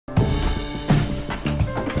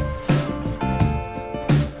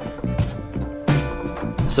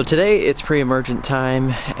So today it's pre-emergent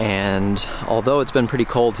time, and although it's been pretty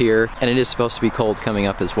cold here, and it is supposed to be cold coming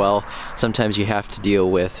up as well, sometimes you have to deal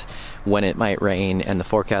with when it might rain, and the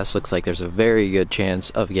forecast looks like there's a very good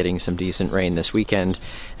chance of getting some decent rain this weekend.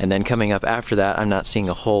 And then coming up after that, I'm not seeing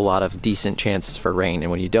a whole lot of decent chances for rain. And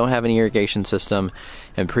when you don't have an irrigation system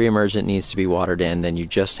and pre-emergent needs to be watered in, then you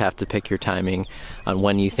just have to pick your timing on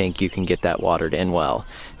when you think you can get that watered in well.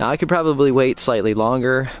 Now I could probably wait slightly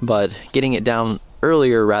longer, but getting it down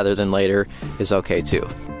earlier rather than later is okay too.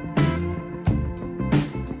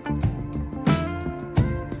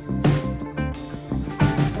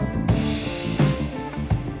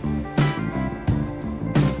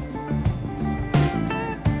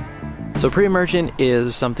 So pre-emergent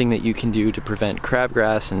is something that you can do to prevent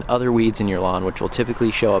crabgrass and other weeds in your lawn, which will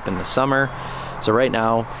typically show up in the summer. So right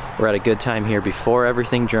now we're at a good time here before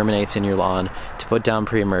everything germinates in your lawn to put down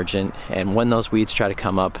pre-emergent, and when those weeds try to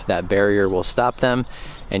come up, that barrier will stop them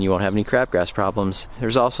and you won't have any crabgrass problems.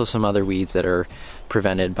 There's also some other weeds that are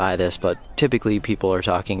prevented by this, but typically people are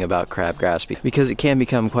talking about crabgrass because it can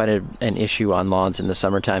become quite an issue on lawns in the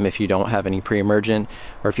summertime if you don't have any pre-emergent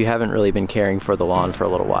or if you haven't really been caring for the lawn for a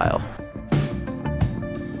little while.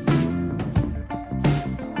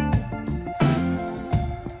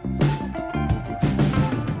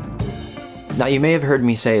 Now you may have heard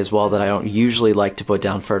me say as well that I don't usually like to put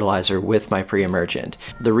down fertilizer with my pre-emergent.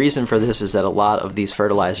 The reason for this is that a lot of these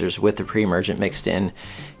fertilizers with the pre-emergent mixed in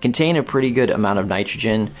contain a pretty good amount of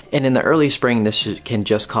nitrogen, and in the early spring this can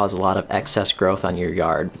just cause a lot of excess growth on your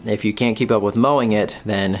yard. If you can't keep up with mowing it,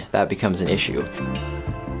 then that becomes an issue.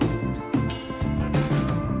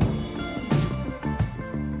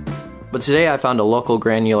 But today I found a local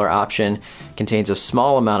granular option. Contains a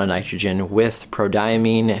small amount of nitrogen with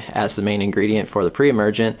prodiamine as the main ingredient for the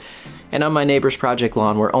pre-emergent. And on my neighbor's project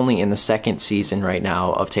lawn, we're only in the second season right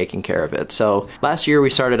now of taking care of it. So last year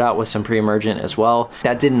we started out with some pre-emergent as well.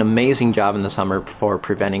 That did an amazing job in the summer for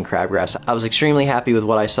preventing crabgrass. I was extremely happy with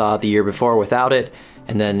what I saw the year before without it,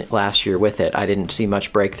 and then last year with it. I didn't see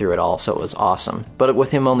much breakthrough at all, so it was awesome. But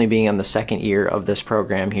with him only being on the second year of this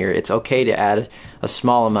program here, it's okay to add a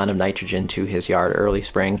small amount of nitrogen to his yard early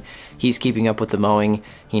spring. He's keeping up with the mowing,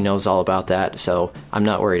 he knows all about that, so I'm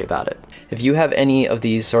not worried about it. If you have any of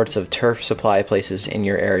these sorts of turf supply places in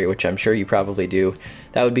your area, which I'm sure you probably do,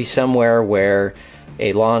 that would be somewhere where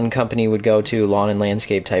a lawn company would go to, lawn and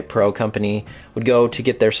landscape type pro company would go to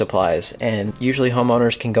get their supplies, and usually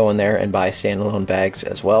homeowners can go in there and buy standalone bags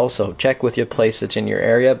as well, so check with your place that's in your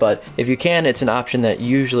area. But if you can, it's an option that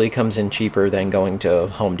usually comes in cheaper than going to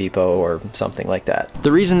Home Depot or something like that.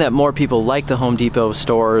 The reason that more people like the Home Depot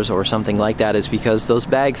stores or something like that is because those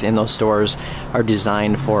bags in those stores are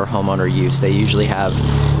designed for homeowner use. They usually have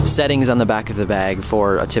settings on the back of the bag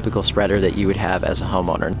for a typical spreader that you would have as a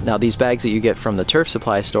homeowner. Now these bags that you get from the turf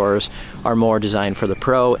supply stores are more designed for the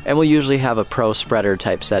pro, and will usually have a pro spreader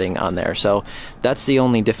type setting on there. So that's the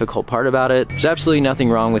only difficult part about it. There's absolutely nothing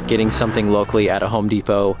wrong with getting something locally at a Home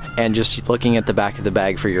Depot and just looking at the back of the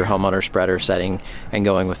bag for your homeowner spreader setting and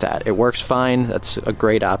going with that. It works fine, that's a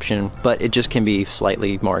great option, but it just can be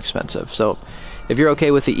slightly more expensive. So if you're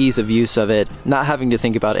okay with the ease of use of it, not having to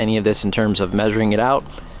think about any of this in terms of measuring it out,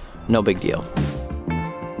 no big deal.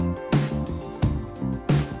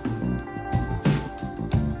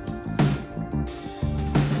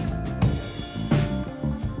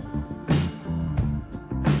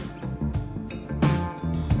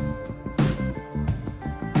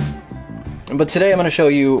 But today I'm going to show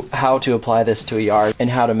you how to apply this to a yard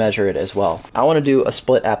and how to measure it as well. I want to do a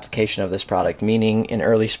split application of this product, meaning in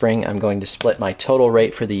early spring I'm going to split my total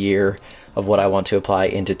rate for the year of what I want to apply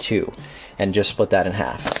into two and just split that in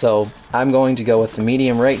half. So I'm going to go with the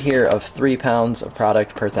medium rate here of 3 pounds of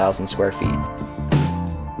product per 1,000 square feet.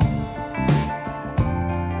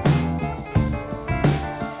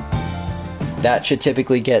 That should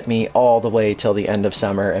typically get me all the way till the end of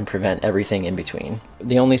summer and prevent everything in between.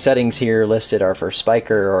 The only settings here listed are for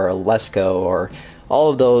Spiker or a Lesco or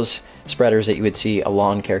all of those spreaders that you would see a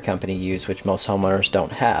lawn care company use, which most homeowners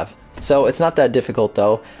don't have. So it's not that difficult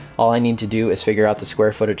though. All I need to do is figure out the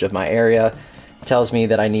square footage of my area. It tells me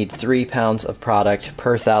that I need 3 pounds of product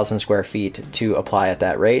per 1,000 square feet to apply at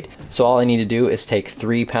that rate. So all I need to do is take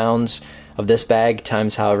 3 pounds of this bag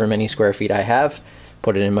times however many square feet I have,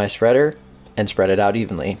 put it in my spreader, and spread it out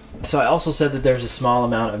evenly. So I also said that there's a small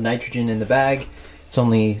amount of nitrogen in the bag. It's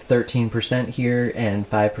only 13% here and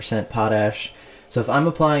 5% potash. So if I'm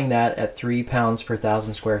applying that at 3 pounds per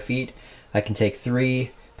 1,000 square feet, I can take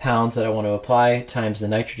 3 pounds that I want to apply times the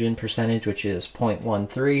nitrogen percentage, which is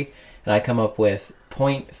 0.13, and I come up with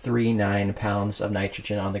 0.39 pounds of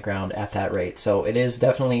nitrogen on the ground at that rate. So it is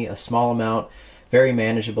definitely a small amount, very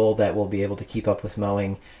manageable that we'll be able to keep up with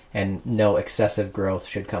mowing, and no excessive growth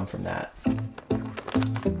should come from that.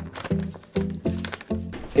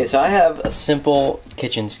 Okay, so I have a simple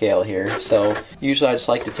kitchen scale here. So usually I just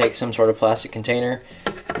like to take some sort of plastic container,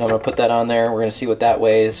 and I'm going to put that on there. We're going to see what that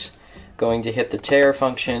weighs. Going to hit the tare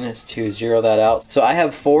function to zero that out. So I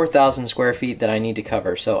have 4,000 square feet that I need to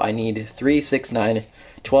cover. So I need 3, 6, 9,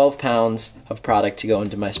 12 pounds of product to go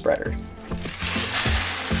into my spreader.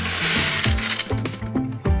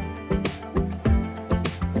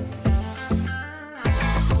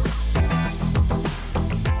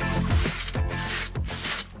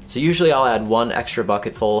 So usually I'll add 1 extra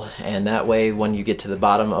bucket full, and that way when you get to the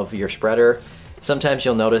bottom of your spreader, sometimes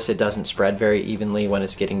you'll notice it doesn't spread very evenly when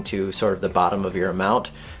it's getting to sort of the bottom of your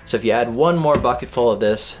amount. So if you add 1 more bucket full of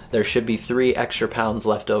this, there should be 3 extra pounds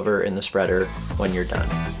left over in the spreader when you're done.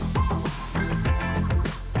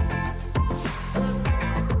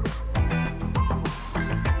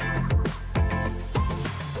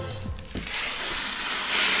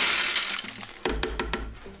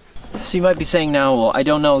 So you might be saying now, well, I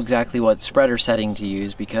don't know exactly what spreader setting to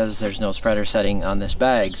use because there's no spreader setting on this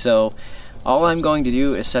bag. So all I'm going to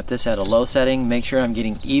do is set this at a low setting, make sure I'm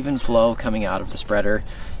getting even flow coming out of the spreader,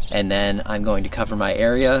 and then I'm going to cover my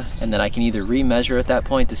area, and then I can either remeasure at that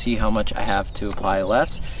point to see how much I have to apply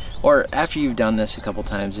left, or after you've done this a couple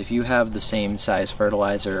times, if you have the same size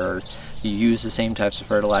fertilizer or you use the same types of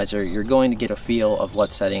fertilizer, you're going to get a feel of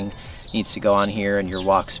what setting needs to go on here and your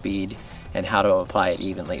walk speed and how to apply it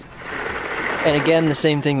evenly. And again, the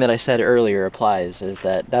same thing that I said earlier applies, is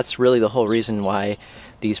that that's really the whole reason why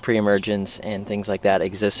these pre-emergents and things like that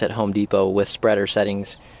exist at Home Depot with spreader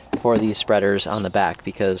settings for these spreaders on the back,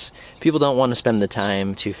 because people don't want to spend the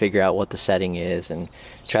time to figure out what the setting is and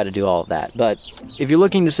try to do all of that. But if you're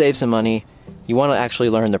looking to save some money, you want to actually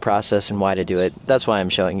learn the process and why to do it. That's why I'm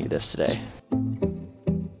showing you this today.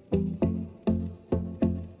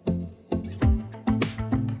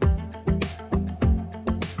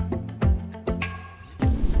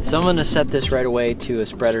 So I'm going to set this right away to a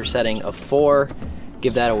spreader setting of 4,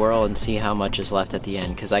 give that a whirl and see how much is left at the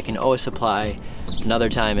end, because I can always apply another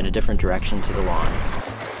time in a different direction to the lawn.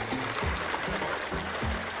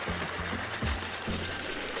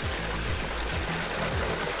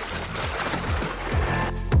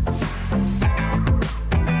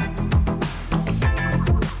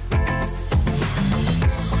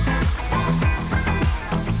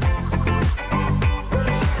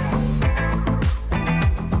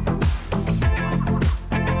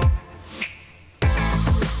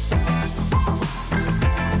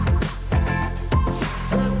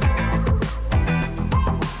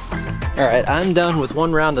 Alright, I'm done with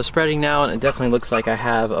 1 round of spreading now, and it definitely looks like I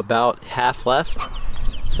have about half left.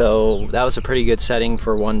 So that was a pretty good setting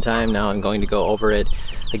for one time. Now I'm going to go over it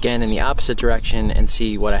again in the opposite direction and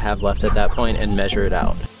see what I have left at that point and measure it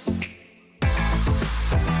out.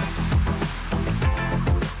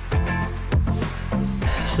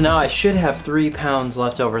 So now I should have 3 pounds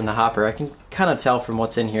left over in the hopper. I can kind of tell from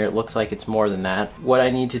what's in here, it looks like it's more than that. What I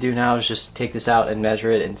need to do now is just take this out and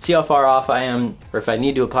measure it and see how far off I am, or if I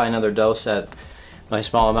need to apply another dose at my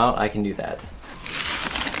small amount, I can do that.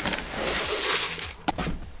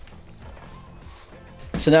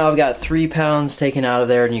 So now I've got 3 pounds taken out of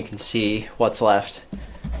there, and you can see what's left.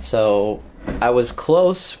 So I was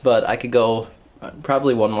close, but I could go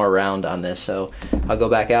probably 1 more round on this. So I'll go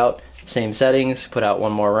back out, same settings, put out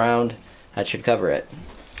 1 more round. That should cover it.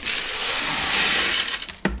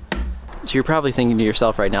 So you're probably thinking to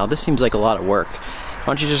yourself right now, this seems like a lot of work. Why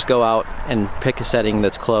don't you just go out and pick a setting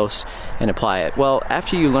that's close and apply it? Well,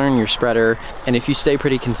 after you learn your spreader, and if you stay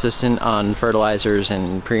pretty consistent on fertilizers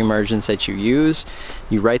and pre-emergents that you use,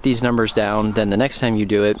 you write these numbers down, then the next time you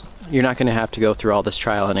do it, you're not going to have to go through all this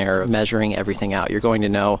trial and error of measuring everything out. You're going to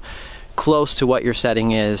know close to what your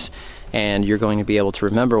setting is, and you're going to be able to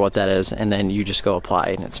remember what that is, and then you just go apply,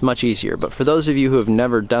 and it's much easier. But for those of you who have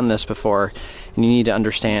never done this before, and you need to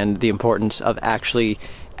understand the importance of actually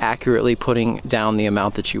accurately putting down the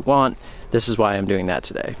amount that you want, this is why I'm doing that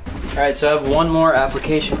today. Alright, so I have 1 more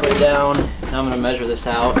application put down. Now I'm going to measure this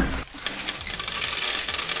out.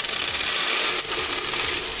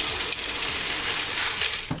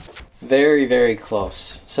 Very, very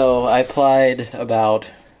close. So I applied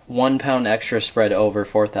about 1 pound extra spread over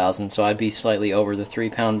 4,000, so I'd be slightly over the 3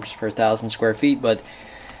 pounds per 1,000 square feet, but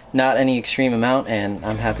not any extreme amount, and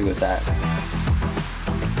I'm happy with that.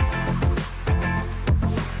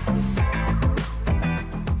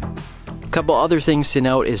 A couple other things to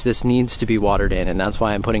note is this needs to be watered in, and that's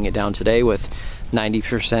why I'm putting it down today with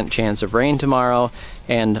 90% chance of rain tomorrow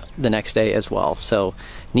and the next day as well. So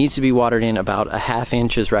needs to be watered in about a ½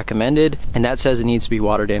 inch is recommended, and that says it needs to be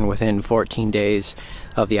watered in within 14 days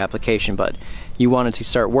of the application, but you want it to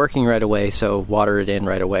start working right away, so water it in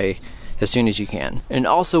right away as soon as you can. And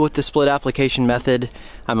also with the split application method,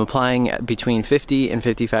 I'm applying between 50 and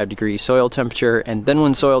 55 degrees soil temperature, and then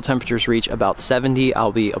when soil temperatures reach about 70,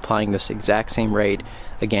 I'll be applying this exact same rate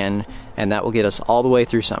again, and that will get us all the way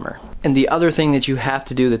through summer. And the other thing that you have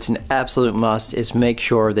to do that's an absolute must is make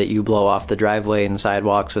sure that you blow off the driveway and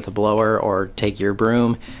sidewalks with a blower, or take your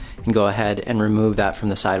broom and go ahead and remove that from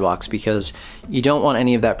the sidewalks, because you don't want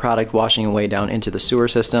any of that product washing away down into the sewer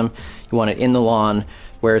system. You want it in the lawn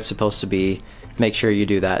where it's supposed to be. Make sure you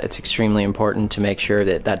do that. It's extremely important to make sure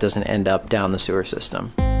that that doesn't end up down the sewer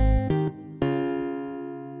system.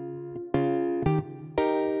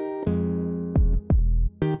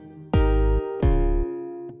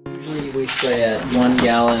 Usually we spray at 1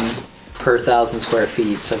 gallon per 1,000 square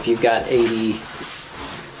feet. So if you've got 80,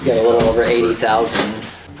 you've got a little over 80,000.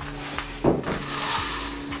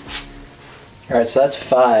 All right, so that's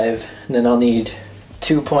 5, and then I'll need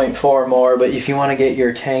 2.4 more, but if you want to get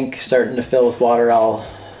your tank starting to fill with water, I'll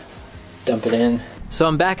dump it in. So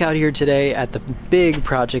I'm back out here today at the big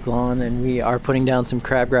project lawn, and we are putting down some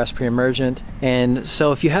crabgrass pre-emergent. And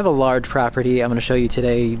so if you have a large property, I'm going to show you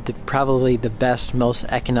today probably the best, most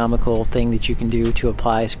economical thing that you can do to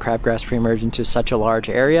apply crabgrass pre-emergent to such a large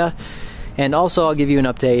area. And also I'll give you an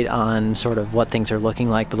update on sort of what things are looking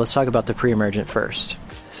like, but let's talk about the pre-emergent first.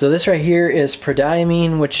 So this right here is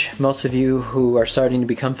prodiamine, which most of you who are starting to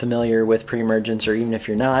become familiar with pre-emergents, or even if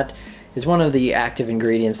you're not, is one of the active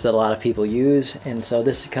ingredients that a lot of people use. And so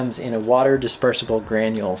this comes in a water dispersible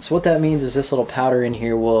granule. So what that means is this little powder in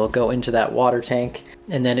here will go into that water tank,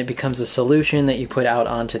 and then it becomes a solution that you put out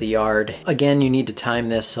onto the yard. Again, you need to time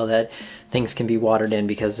this so that things can be watered in,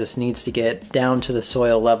 because this needs to get down to the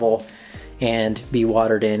soil level and be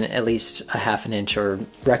watered in at least a ½ inch, or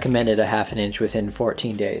recommended a ½ inch within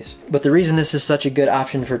 14 days. But the reason this is such a good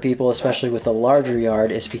option for people, especially with a larger yard,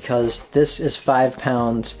 is because this is 5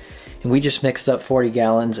 pounds, and we just mixed up 40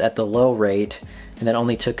 gallons at the low rate, and that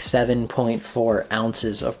only took 7.4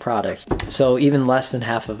 ounces of product. So even less than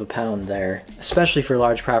 ½ of a pound there. Especially for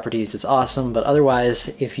large properties, it's awesome, but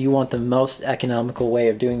otherwise, if you want the most economical way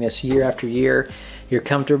of doing this year after year, you're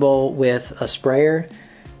comfortable with a sprayer,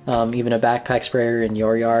 even a backpack sprayer in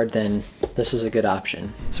your yard, then this is a good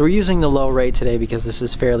option. So we're using the low rate today because this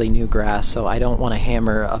is fairly new grass, so I don't want to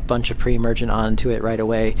hammer a bunch of pre-emergent onto it right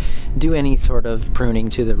away, do any sort of pruning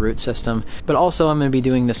to the root system. But also I'm going to be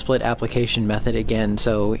doing the split application method again,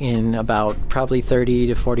 so in about probably 30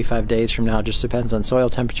 to 45 days from now, just depends on soil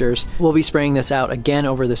temperatures, we'll be spraying this out again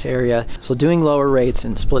over this area. So doing lower rates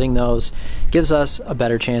and splitting those gives us a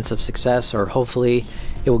better chance of success, or hopefully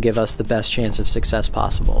it will give us the best chance of success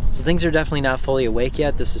possible. So things are definitely not fully awake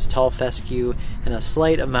yet. This is tall fescue and a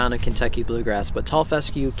slight amount of Kentucky bluegrass, but tall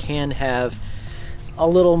fescue can have a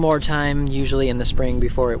little more time usually in the spring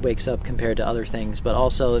before it wakes up compared to other things, but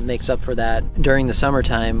also it makes up for that during the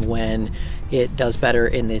summertime when it does better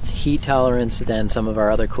in its heat tolerance than some of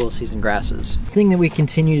our other cool season grasses. The thing that we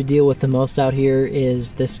continue to deal with the most out here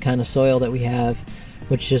is this kind of soil that we have,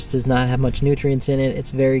 which just does not have much nutrients in it.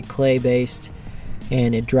 It's very clay based,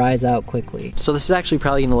 and it dries out quickly. So this is actually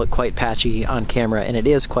probably gonna look quite patchy on camera, and it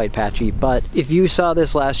is quite patchy, but if you saw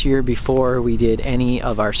this last year before we did any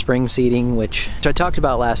of our spring seeding, which I talked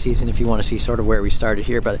about last season if you wanna see sort of where we started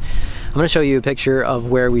here, but I'm gonna show you a picture of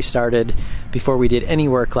where we started before we did any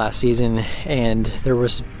work last season, and there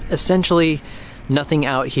was essentially nothing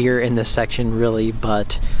out here in this section really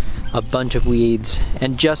but a bunch of weeds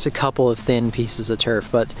and just a couple of thin pieces of turf,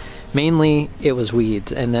 but mainly it was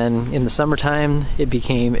weeds. And then in the summertime it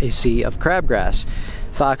became a sea of crabgrass,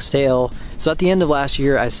 foxtail. So at the end of last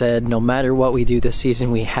year I said no matter what we do this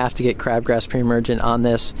season, we have to get crabgrass pre-emergent on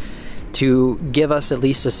this to give us at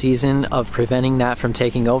least a season of preventing that from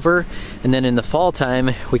taking over. And then in the fall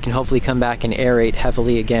time we can hopefully come back and aerate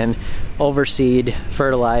heavily again, overseed,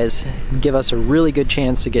 fertilize, give us a really good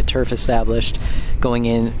chance to get turf established going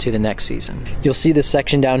into the next season. You'll see this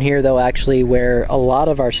section down here though actually where a lot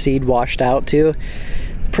of our seed washed out to.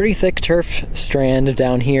 Pretty thick turf strand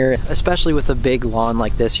down here, especially with a big lawn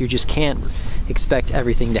like this. You just can't expect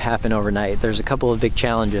everything to happen overnight. There's a couple of big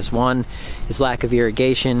challenges. One is lack of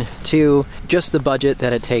irrigation. Two, just the budget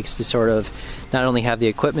that it takes to sort of not only have the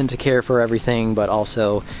equipment to care for everything, but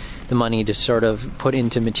also the money to sort of put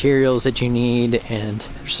into materials that you need. And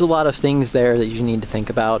there's a lot of things there that you need to think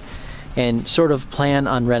about and sort of plan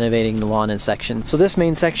on renovating the lawn in sections. So this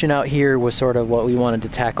main section out here was sort of what we wanted to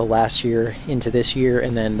tackle last year into this year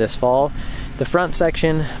and then this fall. The front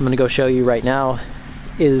section, I'm going to go show you right now,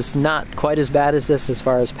 is not quite as bad as this as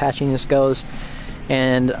far as patchiness goes,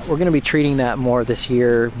 and we're going to be treating that more this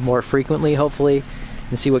year, more frequently hopefully,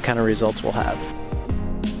 and see what kind of results we'll have.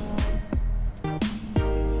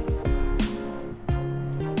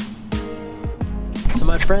 So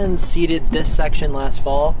my friends seeded this section last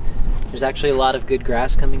fall. There's actually a lot of good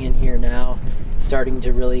grass coming in here now, starting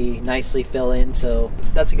to really nicely fill in, so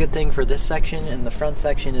that's a good thing for this section. And the front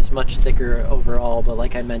section is much thicker overall, but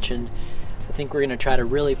like I mentioned, I think we're going to try to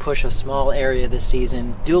really push a small area this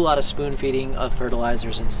season, do a lot of spoon feeding of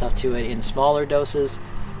fertilizers and stuff to it in smaller doses,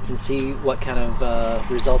 and see what kind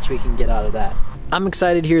of results we can get out of that. I'm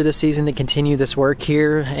excited here this season to continue this work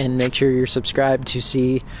here, and make sure you're subscribed to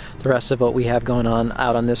see the rest of what we have going on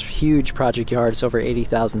out on this huge project yard. It's over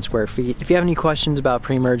 80,000 square feet. If you have any questions about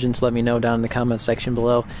pre-emergence, let me know down in the comment section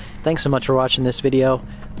below. Thanks so much for watching this video.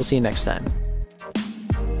 We'll see you next time.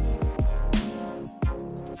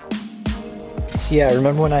 So yeah,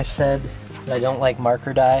 remember when I said that I don't like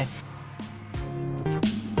marker dye?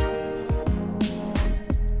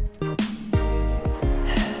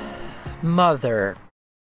 Mother.